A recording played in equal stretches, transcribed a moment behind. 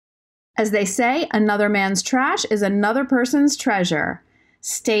As they say, another man's trash is another person's treasure.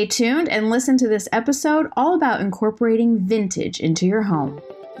 Stay tuned and listen to this episode all about incorporating vintage into your home.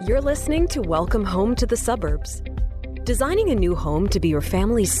 You're listening to Welcome Home to the Suburbs. Designing a new home to be your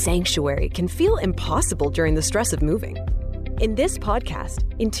family's sanctuary can feel impossible during the stress of moving. In this podcast,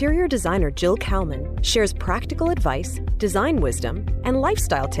 interior designer Jill Kalman shares practical advice, design wisdom, and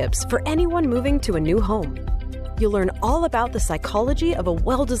lifestyle tips for anyone moving to a new home. You'll learn all about the psychology of a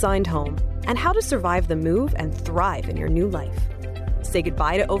well-designed home and how to survive the move and thrive in your new life. Say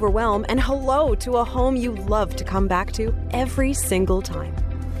goodbye to overwhelm and hello to a home you love to come back to every single time.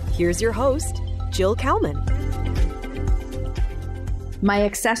 Here's your host, Jill Kalman. My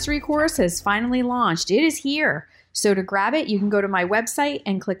accessory course has finally launched. It is here. So to grab it, you can go to my website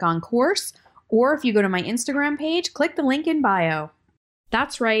and click on course, or if you go to my Instagram page, click the link in bio.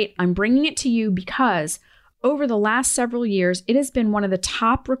 That's right, I'm bringing it to you because over the last several years, it has been one of the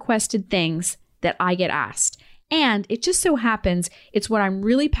top requested things that I get asked. And it just so happens it's what I'm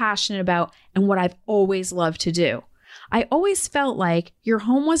really passionate about and what I've always loved to do. I always felt like your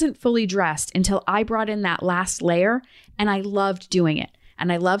home wasn't fully dressed until I brought in that last layer, and I loved doing it.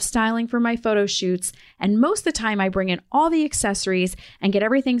 And I love styling for my photo shoots. And most of the time I bring in all the accessories and get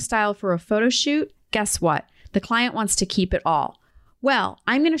everything styled for a photo shoot. Guess what? The client wants to keep it all. Well,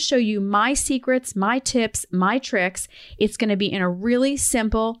 I'm going to show you my secrets, my tips, my tricks. It's going to be in a really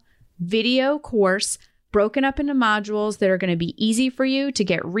simple video course broken up into modules that are going to be easy for you to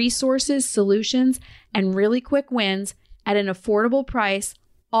get resources, solutions, and really quick wins at an affordable price,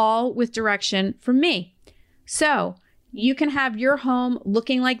 all with direction from me. So you can have your home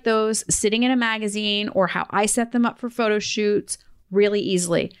looking like those sitting in a magazine or how I set them up for photo shoots really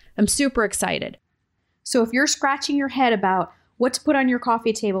easily. I'm super excited. So if you're scratching your head about what to put on your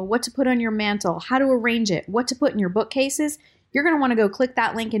coffee table, what to put on your mantle, how to arrange it, what to put in your bookcases, you're going to want to go click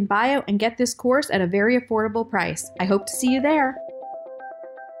that link in bio and get this course at a very affordable price. I hope to see you there.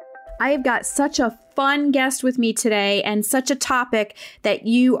 I have got such a fun guest with me today and such a topic that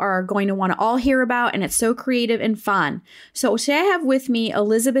you are going to want to all hear about, and it's so creative and fun. So today I have with me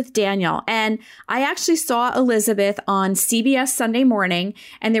Elizabeth Daniel, and I actually saw Elizabeth on CBS Sunday Morning,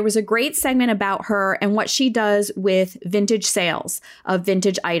 and there was a great segment about her and what she does with vintage sales of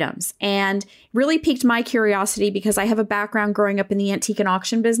vintage items, and really piqued my curiosity because I have a background growing up in the antique and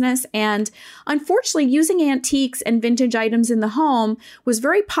auction business, and unfortunately using antiques and vintage items in the home was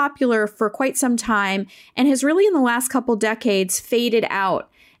very popular for quite some time and has really in the last couple decades faded out.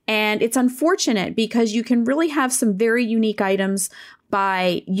 And it's unfortunate because you can really have some very unique items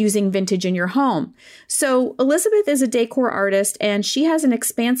by using vintage in your home. So Elizabeth is a decor artist, and she has an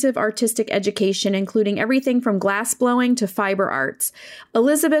expansive artistic education, including everything from glass blowing to fiber arts.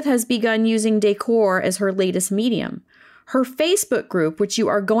 Elizabeth has begun using decor as her latest medium. Her Facebook group, which you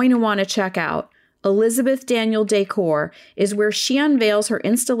are going to want to check out, Elizabeth Daniel Decor, is where she unveils her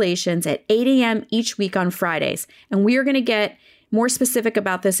installations at 8 a.m. each week on Fridays. And we are going to get more specific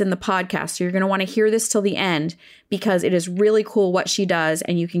about this in the podcast. So you're going to want to hear this till the end because it is really cool what she does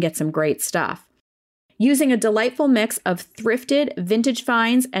and you can get some great stuff. Using a delightful mix of thrifted vintage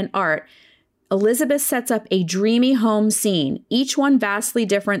finds and art, Elizabeth sets up a dreamy home scene, each one vastly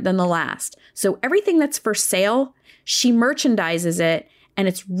different than the last. So everything that's for sale, she merchandises it, and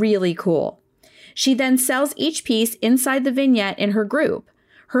it's really cool. She then sells each piece inside the vignette in her group.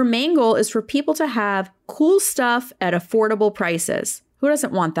 Her main goal is for people to have cool stuff at affordable prices. Who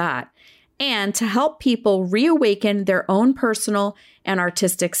doesn't want that? And to help people reawaken their own personal and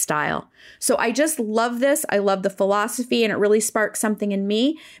artistic style. So I just love this. I love the philosophy, and it really sparks something in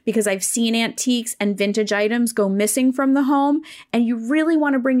me because I've seen antiques and vintage items go missing from the home, and you really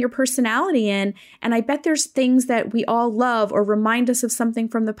want to bring your personality in. And I bet there's things that we all love or remind us of something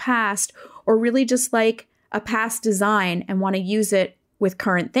from the past, or really just like a past design and want to use it with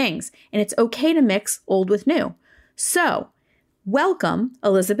current things. And it's okay to mix old with new. So welcome,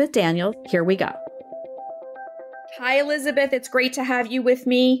 Elizabeth Daniel. Here we go. Hi, Elizabeth. It's great to have you with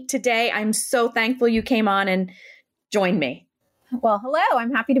me today. I'm so thankful you came on and joined me. Well, hello.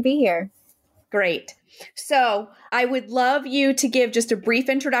 I'm happy to be here. Great. So I would love you to give just a brief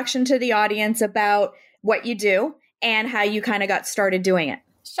introduction to the audience about what you do and how you kind of got started doing it.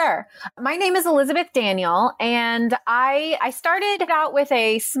 Sure. My name is Elizabeth Daniel, and I started out with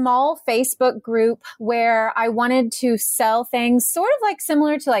a small Facebook group where I wanted to sell things sort of like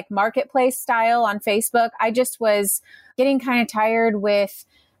similar to like marketplace style on Facebook. I just was getting kind of tired with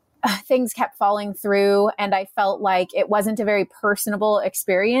things kept falling through and I felt like it wasn't a very personable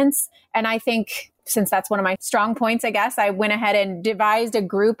experience. And I think since that's one of my strong points, I guess, I went ahead and devised a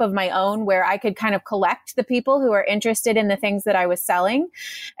group of my own where I could kind of collect the people who are interested in the things that I was selling.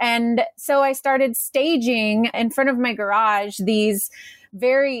 And so I started staging in front of my garage these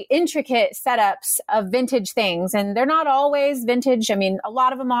very intricate setups of vintage things. And they're not always vintage. I mean, a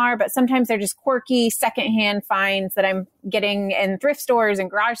lot of them are, but sometimes they're just quirky secondhand finds that I'm getting in thrift stores and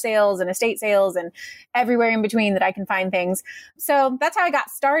garage sales and estate sales and everywhere in between that I can find things. So that's how I got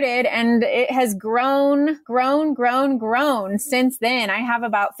started. And it has grown since then. I have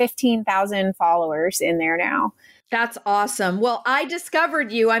about 15,000 followers in there now. That's awesome. Well, I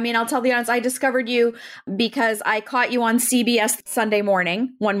discovered you. I mean, I'll tell the audience, I discovered you because I caught you on CBS Sunday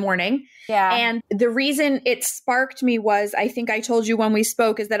morning, one morning. Yeah. And the reason it sparked me was, I think I told you when we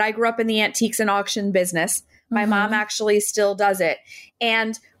spoke, is that I grew up in the antiques and auction business. My mom actually still does it.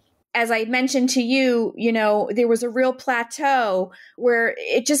 And as I mentioned to you, you know, there was a real plateau where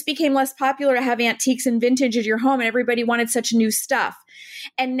it just became less popular to have antiques and vintage at your home, and everybody wanted such new stuff.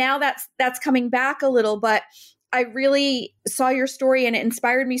 And now that's coming back a little, but I really saw your story and it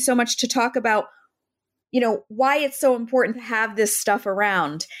inspired me so much to talk about, you know, why it's so important to have this stuff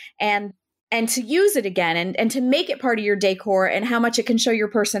around and to use it again and to make it part of your decor and how much it can show your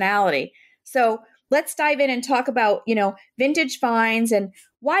personality. So let's dive in and talk about, you know, vintage finds and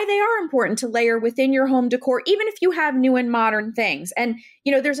why they are important to layer within your home decor, even if you have new and modern things. And,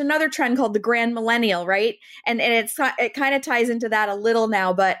 you know, there's another trend called the Grand Millennial, right? And it kind of ties into that a little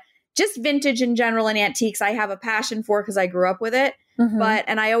now, but just vintage in general and antiques, I have a passion for because I grew up with it.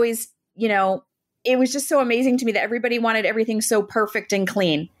 And I always, you know, it was just so amazing to me that everybody wanted everything so perfect and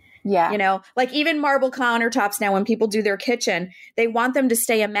clean. Yeah. You know, like even marble countertops now, when people do their kitchen, they want them to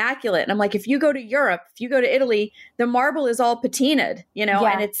stay immaculate. And I'm like, if you go to Europe, if you go to Italy, the marble is all patinaed, you know,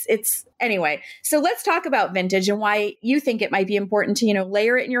 and it's anyway. So let's talk about vintage and why you think it might be important to, you know,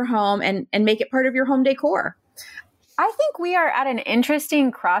 layer it in your home and make it part of your home decor. I think we are at an interesting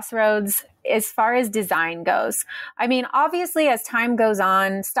crossroads as far as design goes. I mean, obviously, as time goes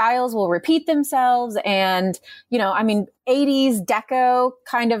on, styles will repeat themselves. And, you know, I mean, 80s deco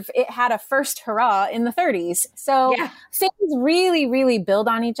kind of, it had a first hurrah in the 30s. So things really, really build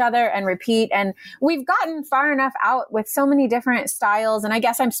on each other and repeat. And we've gotten far enough out with so many different styles. And I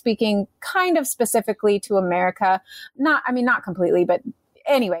guess I'm speaking kind of specifically to America. Not completely, but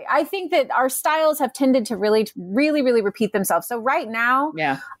anyway, I think that our styles have tended to really repeat themselves. So right now,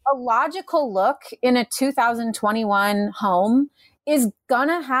 a logical look in a 2021 home is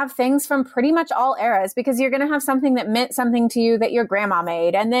gonna have things from pretty much all eras, because you're gonna have something that meant something to you that your grandma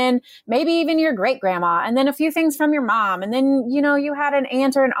made, and then maybe even your great grandma, and then a few things from your mom, and then, you know, you had an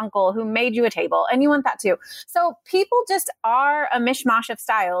aunt or an uncle who made you a table and you want that too. So people just are a mishmash of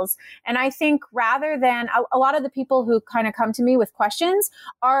styles. And I think rather than a lot of the people who kind of come to me with questions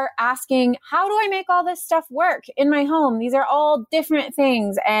are asking, how do I make all this stuff work in my home? These are all different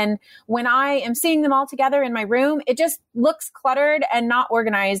things. And when I am seeing them all together in my room, it just looks cluttered and not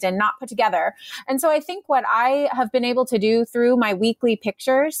organized and not put together. And so I think what I have been able to do through my weekly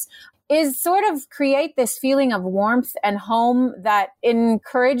pictures is sort of create this feeling of warmth and home that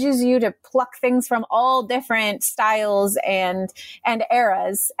encourages you to pluck things from all different styles and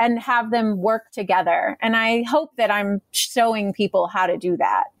eras and have them work together. And I hope that I'm showing people how to do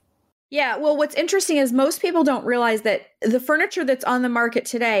that. Yeah. Well, what's interesting is most people don't realize that the furniture that's on the market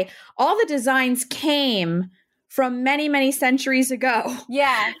today, all the designs came from many, many centuries ago.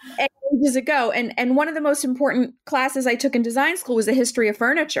 Yeah. Ages ago. And one of the most important classes I took in design school was the history of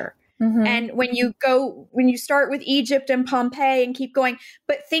furniture. And when you start with Egypt and Pompeii and keep going,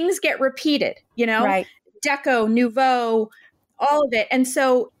 but things get repeated, you know, right. Deco, Nouveau, all of it. And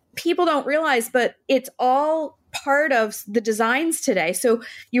so people don't realize, but it's all part of the designs today. So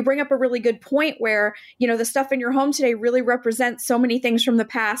you bring up a really good point where, you know, the stuff in your home today really represents so many things from the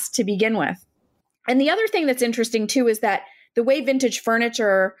past to begin with. And the other thing that's interesting too is that the way vintage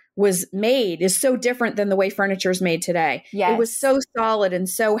furniture was made is so different than the way furniture is made today. Yes. It was so solid and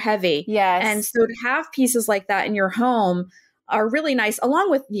so heavy. Yes. And so to have pieces like that in your home are really nice,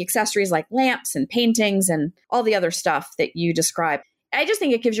 along with the accessories like lamps and paintings and all the other stuff that you described. I just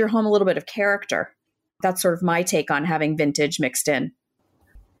think it gives your home a little bit of character. That's sort of my take on having vintage mixed in.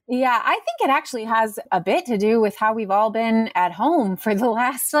 Yeah, I think it actually has a bit to do with how we've all been at home for the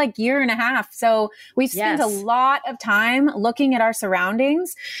last like year and a half. So we've spent a lot of time looking at our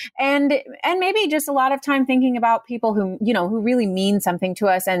surroundings and maybe just a lot of time thinking about people who, you know, who really mean something to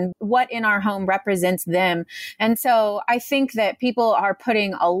us and what in our home represents them. And so I think that people are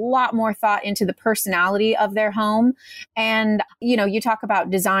putting a lot more thought into the personality of their home. And, you know, you talk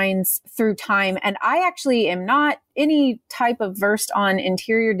about designs through time, and I actually am not any type of versed on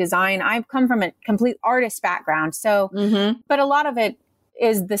interior design. I've come from a complete artist background. So, but a lot of it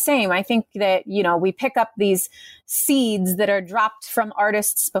is the same. I think that, you know, we pick up these seeds that are dropped from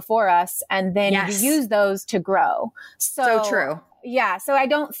artists before us, and then we use those to grow. So true. Yeah. So I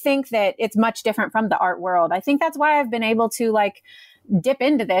don't think that it's much different from the art world. I think that's why I've been able to like dip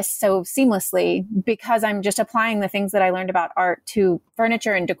into this so seamlessly, because I'm just applying the things that I learned about art to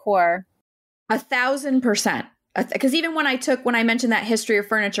furniture and decor. 1,000%. Because even when I mentioned that history of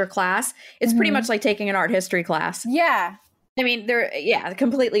furniture class, it's pretty much like taking an art history class. Yeah. I mean, they're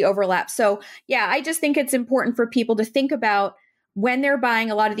completely overlap. So yeah, I just think it's important for people to think about when they're buying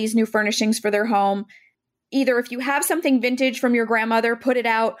a lot of these new furnishings for their home. Either if you have something vintage from your grandmother, put it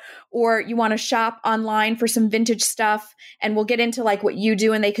out, or you want to shop online for some vintage stuff, and we'll get into like what you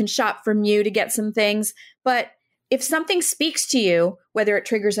do and they can shop from you to get some things. But if something speaks to you, whether it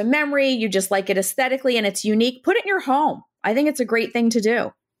triggers a memory, you just like it aesthetically and it's unique, put it in your home. I think it's a great thing to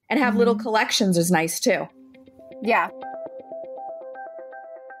do. And have little collections is nice too. Yeah.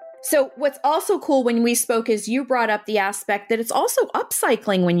 So what's also cool when we spoke is you brought up the aspect that it's also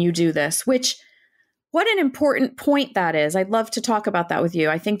upcycling when you do this, which what an important point that is. I'd love to talk about that with you.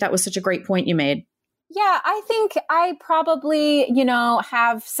 I think that was such a great point you made. Yeah, I think I probably, you know,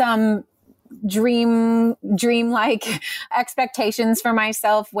 have some dream-like expectations for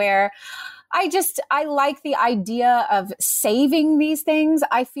myself where I like the idea of saving these things.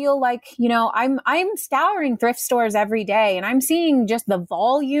 I feel like, you know, I'm scouring thrift stores every day and I'm seeing just the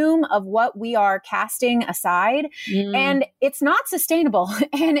volume of what we are casting aside, and it's not sustainable,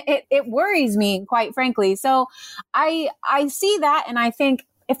 and it worries me, quite frankly. So I see that and I think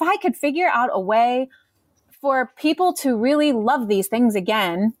if I could figure out a way for people to really love these things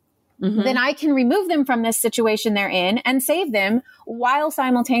again, then I can remove them from this situation they're in and save them while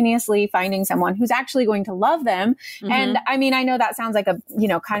simultaneously finding someone who's actually going to love them. And I mean, I know that sounds like a, you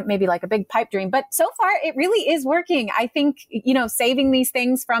know, kind of maybe like a big pipe dream, but so far it really is working. I think, you know, saving these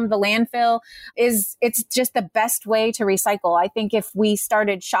things from the landfill it's just the best way to recycle. I think if we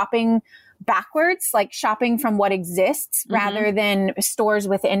started shopping backwards, like shopping from what exists rather than stores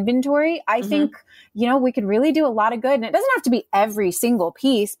with inventory, I think, you know, we could really do a lot of good. And it doesn't have to be every single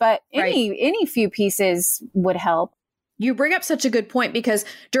piece, but any few pieces would help. You bring up such a good point because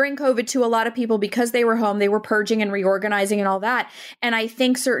during COVID too, a lot of people, because they were home, they were purging and reorganizing and all that. And I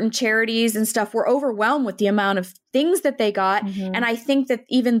think certain charities and stuff were overwhelmed with the amount of things that they got. And I think that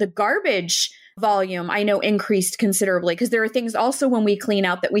even the garbage volume, I know, increased considerably because there are things also when we clean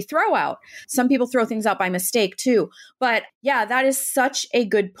out that we throw out. Some people throw things out by mistake too. But yeah, that is such a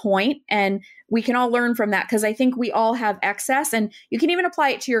good point. And we can all learn from that because I think we all have excess, and you can even apply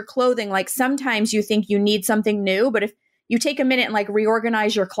it to your clothing. Like sometimes you think you need something new, but if you take a minute and like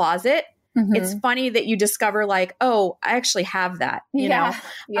reorganize your closet, it's funny that you discover like, oh, I actually have that, you know,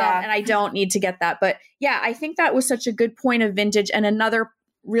 and I don't need to get that. But yeah, I think that was such a good point of vintage and another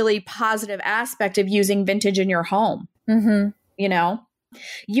really positive aspect of using vintage in your home. You know,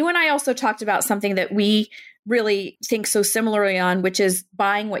 you and I also talked about something that we really think so similarly on, which is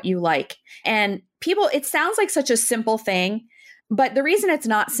buying what you like. And people, it sounds like such a simple thing, but the reason it's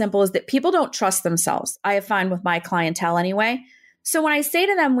not simple is that people don't trust themselves. I have found with my clientele anyway. So when I say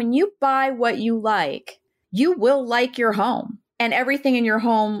to them, when you buy what you like, you will like your home and everything in your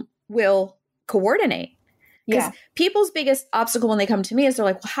home will coordinate. Because people's biggest obstacle when they come to me is they're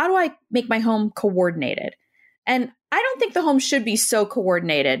like, well, how do I make my home coordinated? And I don't think the home should be so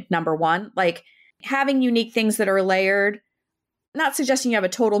coordinated, number one. Like having unique things that are layered, not suggesting you have a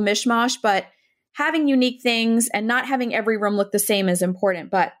total mishmash, but having unique things and not having every room look the same is important.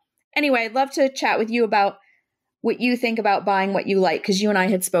 But anyway, I'd love to chat with you about what you think about buying what you like, because you and I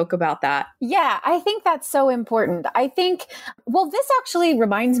had spoke about that. Yeah, I think that's so important. I think, well, this actually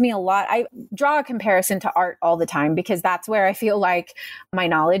reminds me a lot. I draw a comparison to art all the time because that's where I feel like my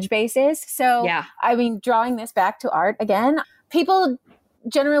knowledge base is. So, I mean, drawing this back to art again, people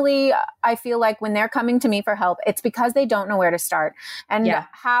generally, I feel like when they're coming to me for help, it's because they don't know where to start. And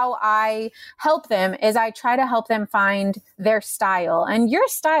how I help them is I try to help them find their style. And your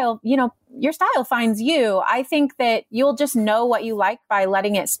style, your style finds you. I think that you'll just know what you like by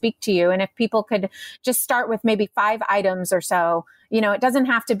letting it speak to you. And if people could just start with maybe 5 items or so, it doesn't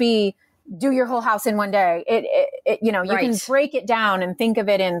have to be do your whole house in one day. You can break it down and think of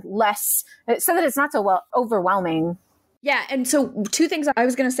it in less, so that it's not so overwhelming. Yeah. And so 2 things I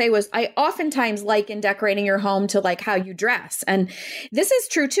was going to say was I oftentimes liken decorating your home to like how you dress. And this is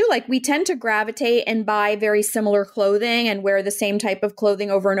true too. Like we tend to gravitate and buy very similar clothing and wear the same type of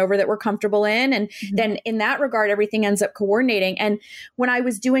clothing over and over that we're comfortable in. And then in that regard, everything ends up coordinating. And when I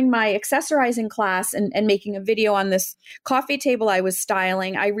was doing my accessorizing class and making a video on this coffee table I was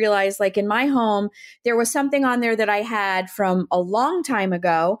styling, I realized like in my home, there was something on there that I had from a long time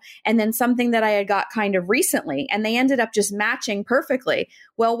ago and then something that I had got kind of recently. And they ended up just matching perfectly.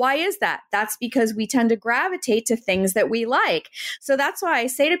 Well, why is that? That's because we tend to gravitate to things that we like. So that's why I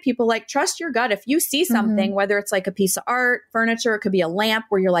say to people, like, trust your gut. If you see something, whether it's like a piece of art, furniture, it could be a lamp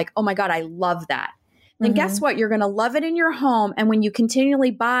where you're like, oh my God, I love that. Then guess what? You're going to love it in your home. And when you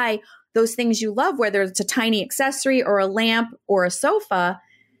continually buy those things you love, whether it's a tiny accessory or a lamp or a sofa,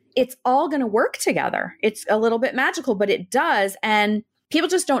 it's all going to work together. It's a little bit magical, but it does. And people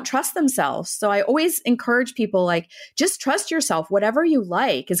just don't trust themselves. So I always encourage people, like, just trust yourself. Whatever you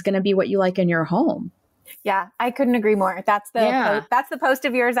like is going to be what you like in your home. Yeah, I couldn't agree more. That's the post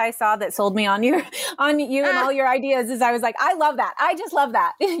of yours I saw that sold me on you and all your ideas. Is I was like, I love that. I just love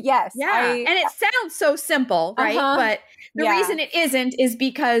that. Yes. Yeah. And it sounds so simple, right? But the reason it isn't is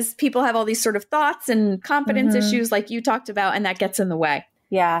because people have all these sort of thoughts and confidence issues like you talked about, and that gets in the way.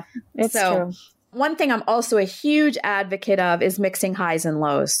 Yeah, it's true. One thing I'm also a huge advocate of is mixing highs and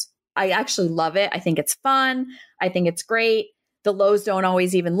lows. I actually love it. I think it's fun. I think it's great. The lows don't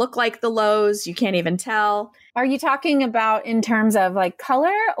always even look like the lows. You can't even tell. Are you talking about in terms of like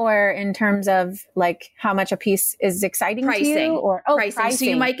color or in terms of like how much a piece is exciting to you? Or pricing. So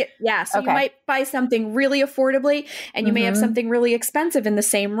you might get, you might buy something really affordably and you may have something really expensive in the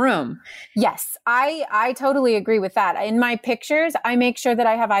same room. Yes, I totally agree with that. In my pictures, I make sure that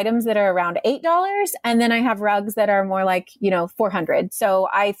I have items that are around $8 and then I have rugs that are more like, $400. So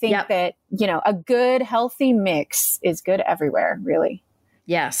I think that, a good healthy mix is good everywhere, really.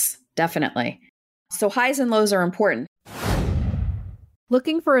 Yes, definitely. So highs and lows are important.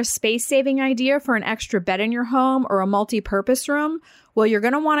 Looking for a space-saving idea for an extra bed in your home or a multi-purpose room? Well, you're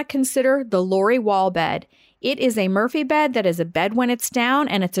going to want to consider the Lori wall bed. It is a Murphy bed that is a bed when it's down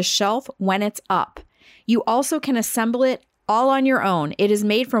and it's a shelf when it's up. You also can assemble it all on your own. It is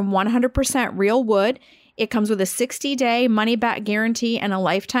made from 100% real wood. It comes with a 60-day money-back guarantee and a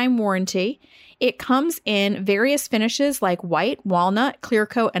lifetime warranty. It comes in various finishes like white, walnut, clear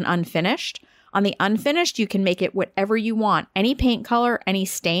coat, and unfinished. On the unfinished, you can make it whatever you want, any paint color, any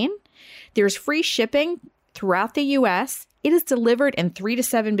stain. There's free shipping throughout the U.S. It is delivered in 3 to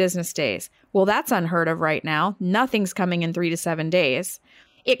 7 business days. Well, that's unheard of right now. Nothing's coming in 3 to 7 days.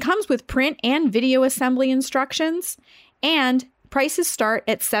 It comes with print and video assembly instructions, and prices start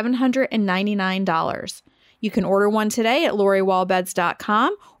at $799. You can order one today at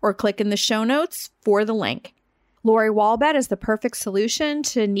loriwallbeds.com or click in the show notes for the link. Lori Wallbed is the perfect solution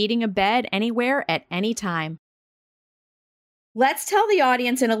to needing a bed anywhere at any time. Let's tell the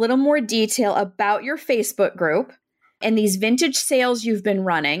audience in a little more detail about your Facebook group and these vintage sales you've been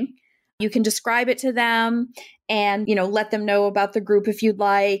running. You can describe it to them and, let them know about the group if you'd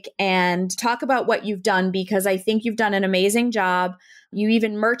like and talk about what you've done, because I think you've done an amazing job. You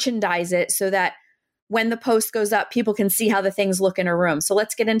even merchandise it so that when the post goes up, people can see how the things look in a room. So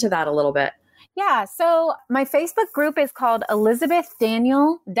let's get into that a little bit. Yeah. So my Facebook group is called Elizabeth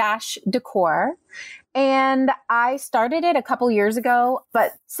Daniel-Decor. And I started it a couple years ago,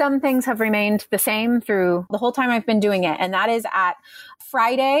 but some things have remained the same through the whole time I've been doing it. And that is at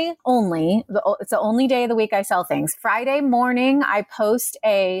Friday only. It's the only day of the week I sell things. Friday morning, I post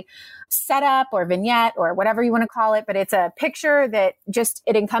a setup or vignette or whatever you want to call it, but it's a picture that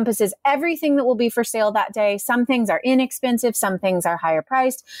it encompasses everything that will be for sale that day. Some things are inexpensive. Some things are higher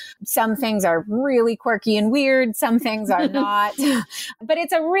priced. Some things are really quirky and weird. Some things are not, but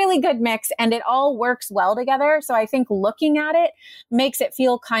it's a really good mix and it all works well together. So I think looking at it makes it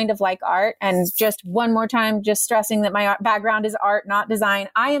feel kind of like art. And just one more time, just stressing that my background is art, not design.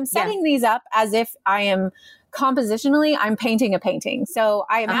 I am setting these up as if I am compositionally, I'm painting a painting. So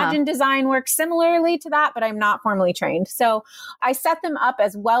I imagine design works similarly to that, but I'm not formally trained. So I set them up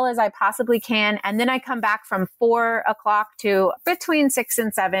as well as I possibly can. And then I come back from 4 o'clock to between 6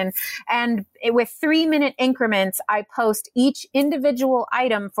 and 7 and with 3-minute increments, I post each individual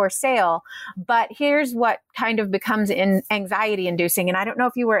item for sale. But here's what kind of becomes anxiety inducing. And I don't know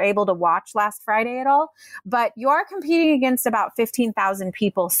if you were able to watch last Friday at all, but you are competing against about 15,000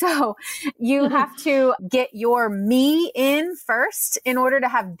 people. So you have to get your me in first in order to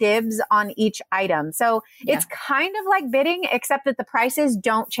have dibs on each item. So it's kind of like bidding, except that the prices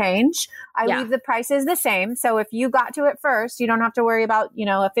don't change. I leave the prices the same. So if you got to it first, you don't have to worry about,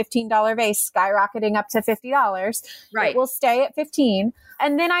 a $15 vase skyrocketing up to $50. Right. It will stay at 15.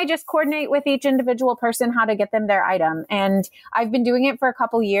 And then I just coordinate with each individual person how to get them their item. And I've been doing it for a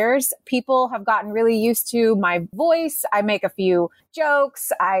couple years. People have gotten really used to my voice. I make a few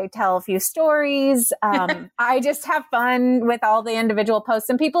jokes. I tell a few stories. I just have fun with all the individual posts,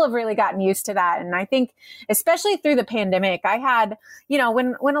 and people have really gotten used to that. And I think especially through the pandemic, I had,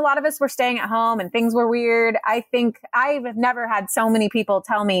 when a lot of us were staying at home and things were weird, I think I've never had so many people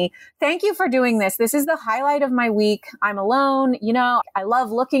tell me, thank you for doing this. This is the highlight of my week. I'm alone. I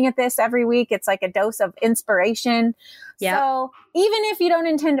love looking at this every week. It's like a dose of inspiration. Yep. So even if you don't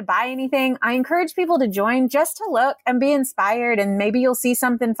intend to buy anything, I encourage people to join just to look and be inspired. And maybe you'll see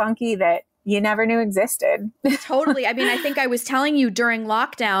something funky that you never knew existed. Totally. I mean, I think I was telling you during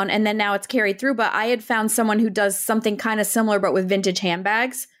lockdown, and then now it's carried through, but I had found someone who does something kind of similar, but with vintage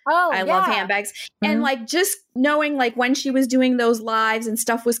handbags. Oh, I love handbags. Mm-hmm. And like just knowing like when she was doing those lives and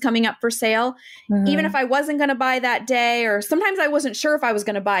stuff was coming up for sale, even if I wasn't going to buy that day, or sometimes I wasn't sure if I was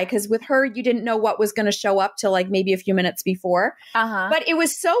going to buy, because with her, you didn't know what was going to show up till like maybe a few minutes before. But it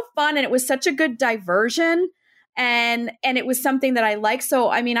was so fun, and it was such a good diversion. And it was something that I like. So,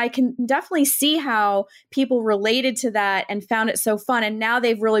 I mean, I can definitely see how people related to that and found it so fun. And now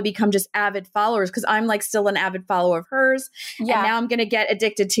they've really become just avid followers, because I'm like still an avid follower of hers. Yeah. And now I'm going to get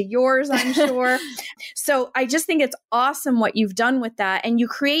addicted to yours, I'm sure. So I just think it's awesome what you've done with that. And you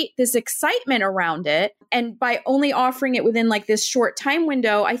create this excitement around it. And by only offering it within like this short time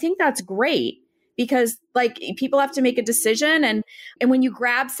window, I think that's great. Because like people have to make a decision, and when you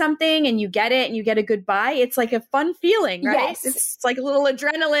grab something and you get it and you get a good buy, it's like a fun feeling, right? Yes. It's like a little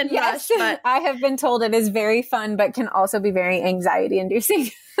adrenaline rush. But I have been told it is very fun, but can also be very anxiety inducing.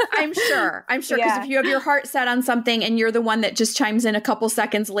 I'm sure. Because if you have your heart set on something and you're the one that just chimes in a couple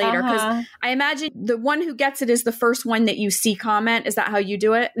seconds later, because I imagine the one who gets it is the first one that you see comment. Is that how you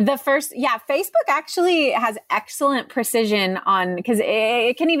do it? Facebook actually has excellent precision on, because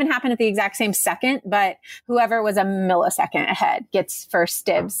it can even happen at the exact same second, but whoever was a millisecond ahead gets first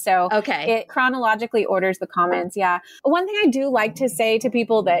dibs. So it chronologically orders the comments. Yeah. One thing I do like to say to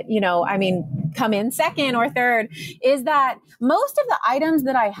people that, come in second or third, is that most of the items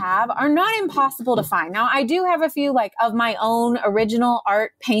that I have are not impossible to find. Now, I do have a few like of my own original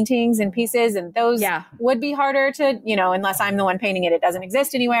art paintings and pieces, and those would be harder to, unless I'm the one painting it, it doesn't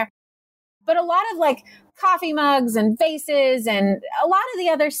exist anywhere. But a lot of like coffee mugs and vases and a lot of the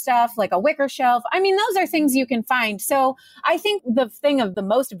other stuff, like a wicker shelf, I mean, those are things you can find. So I think the thing of the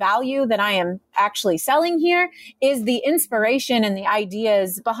most value that I am actually selling here is the inspiration and the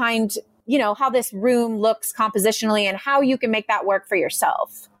ideas behind, how this room looks compositionally and how you can make that work for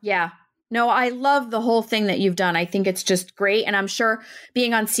yourself. Yeah. No, I love the whole thing that you've done. I think it's just great. And I'm sure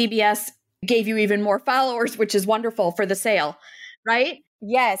being on CBS gave you even more followers, which is wonderful for the sale, right?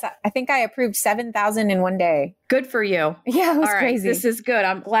 Yes. I think I approved 7,000 in one day. Good for you. Yeah, it was crazy. This is good.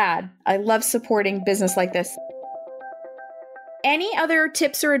 I'm glad. I love supporting business like this. Any other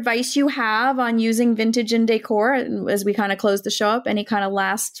tips or advice you have on using vintage and decor as we kind of close the show up? Any kind of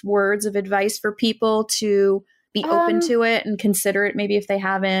last words of advice for people to be open to it and consider it maybe if they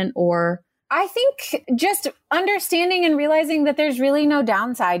haven't, or... I think just understanding and realizing that there's really no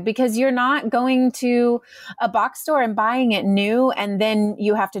downside, because you're not going to a box store and buying it new and then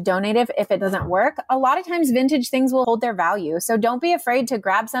you have to donate it if it doesn't work. A lot of times vintage things will hold their value. So don't be afraid to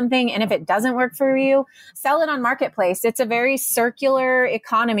grab something, and if it doesn't work for you, sell it on Marketplace. It's a very circular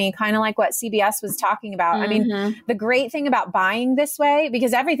economy, kind of like what CBS was talking about. I mean, the great thing about buying this way,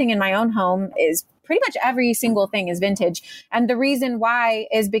 because everything in my own home is pretty much every single thing is vintage. And the reason why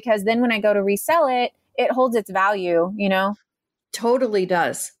is because then when I go to resell it, it holds its value, Totally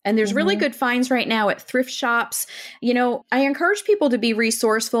does. And there's really good finds right now at thrift shops. I encourage people to be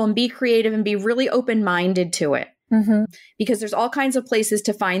resourceful and be creative and be really open-minded to it. because there's all kinds of places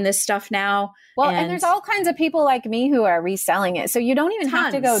to find this stuff now. Well, and there's all kinds of people like me who are reselling it. So you don't even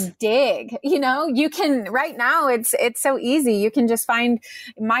have to go dig, you can, right now it's so easy. You can just find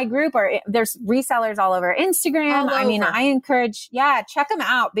my group, or there's resellers all over Instagram. I mean, I encourage, check them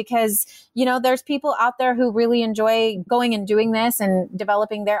out, because, there's people out there who really enjoy going and doing this and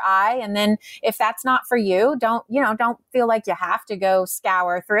developing their eye. And then if that's not for you, don't feel like you have to go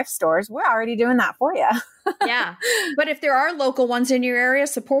scour thrift stores. We're already doing that for you. Yeah. But if there are local ones in your area,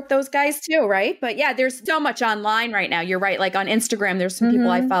 support those guys too, right? But yeah, there's so much online right now. You're right. Like on Instagram, there's some people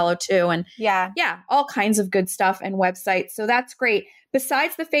I follow too. And yeah, all kinds of good stuff and websites. So that's great.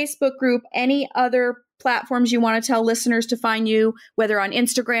 Besides the Facebook group, any other platforms you want to tell listeners to find you, whether on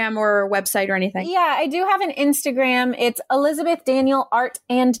Instagram or a website or anything? Yeah, I do have an Instagram. It's Elizabeth Daniel Art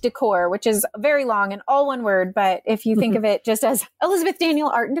and Decor, which is very long and all one word. But if you think of it just as Elizabeth Daniel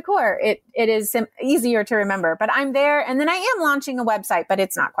Art and Decor, it is easier to remember. But I'm there. And then I am launching a website, but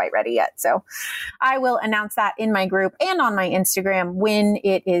it's not quite ready yet. So I will announce that in my group and on my Instagram when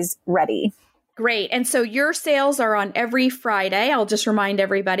it is ready. Great. And so your sales are on every Friday. I'll just remind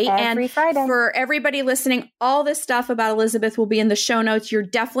everybody. Every Friday. For everybody listening, all this stuff about Elizabeth will be in the show notes. You're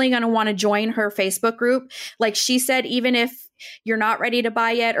definitely going to want to join her Facebook group. Like she said, even if you're not ready to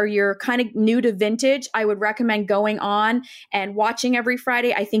buy yet, or you're kind of new to vintage, I would recommend going on and watching every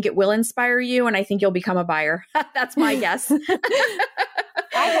Friday. I think it will inspire you, and I think you'll become a buyer. That's my guess.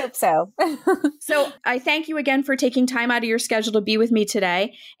 I hope so. So I thank you again for taking time out of your schedule to be with me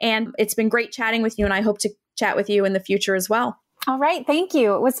today. And it's been great chatting with you, and I hope to chat with you in the future as well. All right. Thank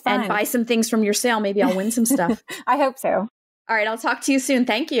you. It was fun. And buy some things from your sale. Maybe I'll win some stuff. I hope so. All right. I'll talk to you soon.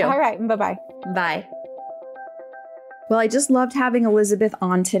 Thank you. All right. Bye-bye. Bye. Well, I just loved having Elizabeth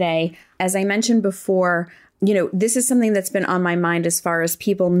on today. As I mentioned before, this is something that's been on my mind as far as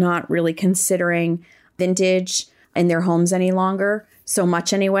people not really considering vintage in their homes any longer, so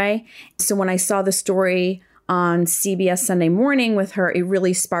much anyway. So when I saw the story on CBS Sunday Morning with her, it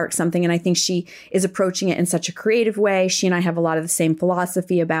really sparked something. And I think she is approaching it in such a creative way. She and I have a lot of the same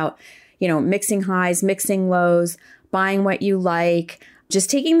philosophy about, mixing highs, mixing lows, buying what you like, just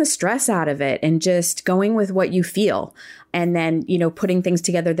taking the stress out of it and just going with what you feel. And then, putting things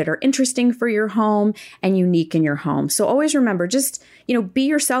together that are interesting for your home and unique in your home. So always remember, just, be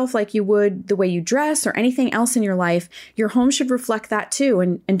yourself like you would the way you dress or anything else in your life. Your home should reflect that too.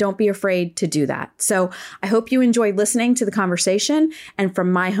 And don't be afraid to do that. So I hope you enjoyed listening to the conversation. And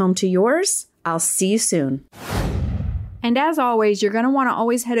from my home to yours, I'll see you soon. And as always, you're going to want to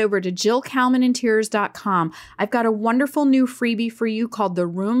always head over to JillKalmanInteriors.com. I've got a wonderful new freebie for you called the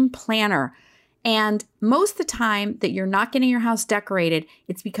Room Planner. And most of the time that you're not getting your house decorated,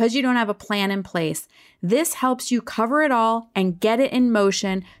 it's because you don't have a plan in place. This helps you cover it all and get it in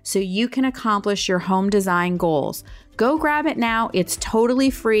motion so you can accomplish your home design goals. Go grab it now. It's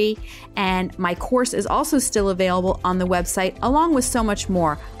totally free. And my course is also still available on the website, along with so much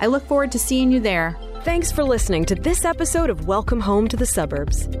more. I look forward to seeing you there. Thanks for listening to this episode of Welcome Home to the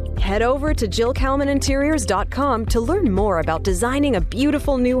Suburbs. Head over to JillKalmanInteriors.com to learn more about designing a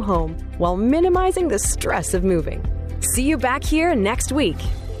beautiful new home while minimizing the stress of moving. See you back here next week.